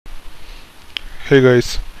Hey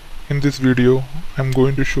guys, in this video I'm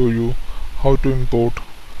going to show you how to import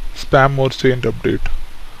spam or saint update.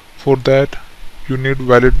 For that you need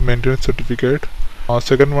valid maintenance certificate.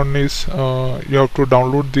 Second one is you have to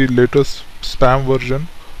download the latest spam version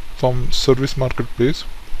from service marketplace.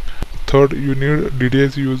 Third, you need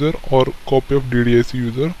DDIC user or copy of DDIC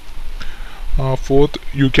user. Fourth,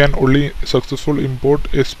 you can only successfully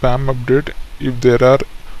import a spam update if there are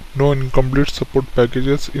no incomplete support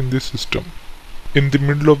packages in this system. In the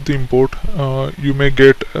middle of the import, you may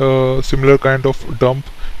get a similar kind of dump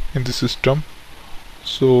in the system,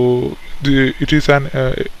 so it is an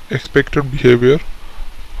expected behavior.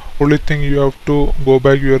 Only thing, you have to go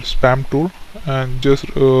back your spam tool and just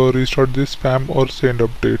restart this spam or saint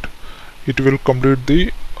update. It will complete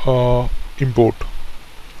the import.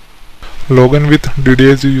 Login with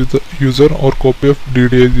DDIC user or copy of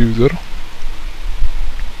DDIC user.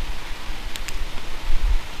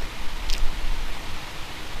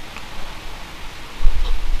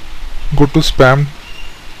 Go to spam.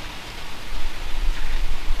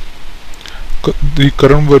 The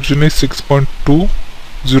current version is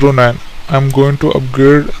 6.209. I'm going to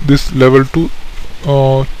upgrade this level to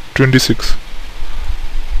 26.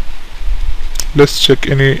 Let's check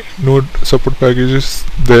any new support packages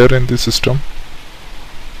there in the system.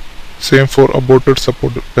 Same for aborted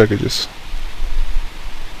support packages.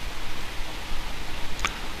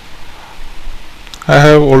 I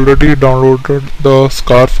have already downloaded the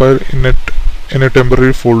scar file in a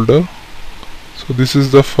temporary folder. So this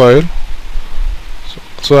is the file.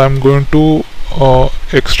 So I'm going to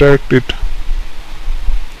extract it.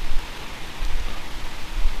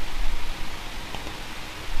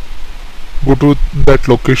 Go to that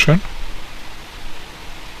location.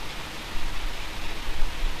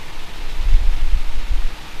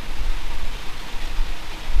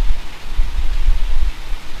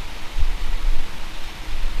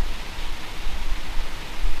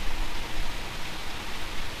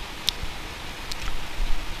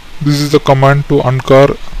 This is the command to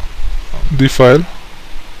uncar the file.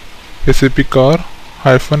 SAP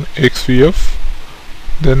car-xvf,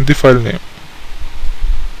 then the file name.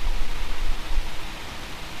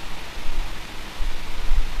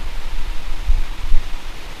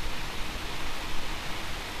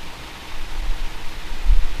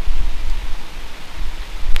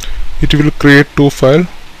 It will create two files,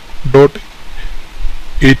 .att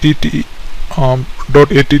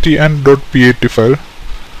and .pat file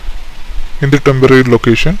in the temporary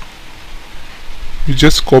location. You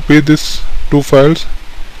just copy these two files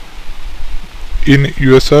in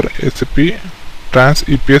USR SAP trans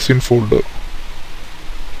EPS in folder.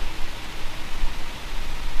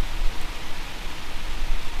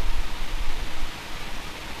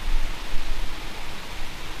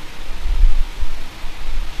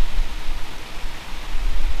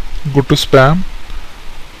 Go to spam,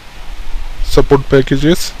 support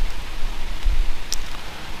packages,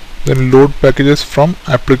 then load packages from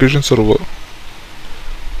application server.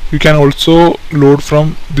 You can also load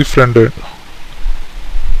from the front end.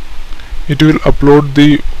 It will upload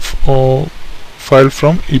the file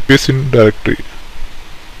from EPS in directory.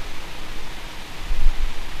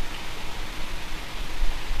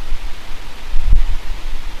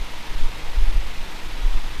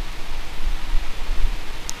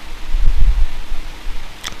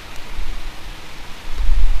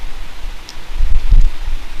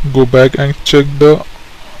 Go back and check the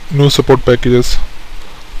new support packages.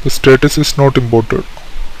 The status is not imported.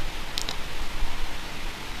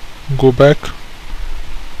 Go back,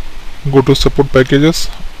 go to support packages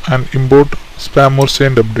and import spam or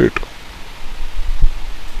saint update.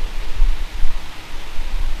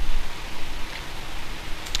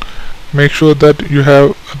 Make sure that you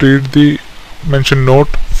have read the mentioned note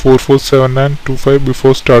 447925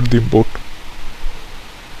 before start the import.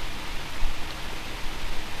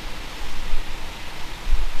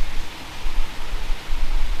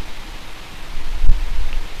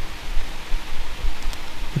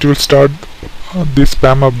 It will start the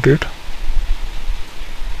spam update.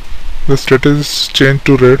 The status is changed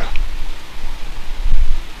to red.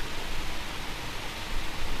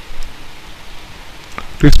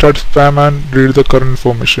 Restart spam and read the current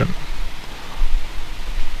information.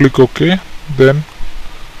 Click OK, then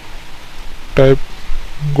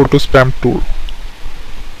go to spam tool.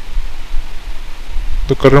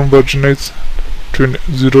 The current version is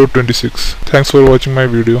 0.26. Thanks for watching my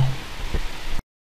video.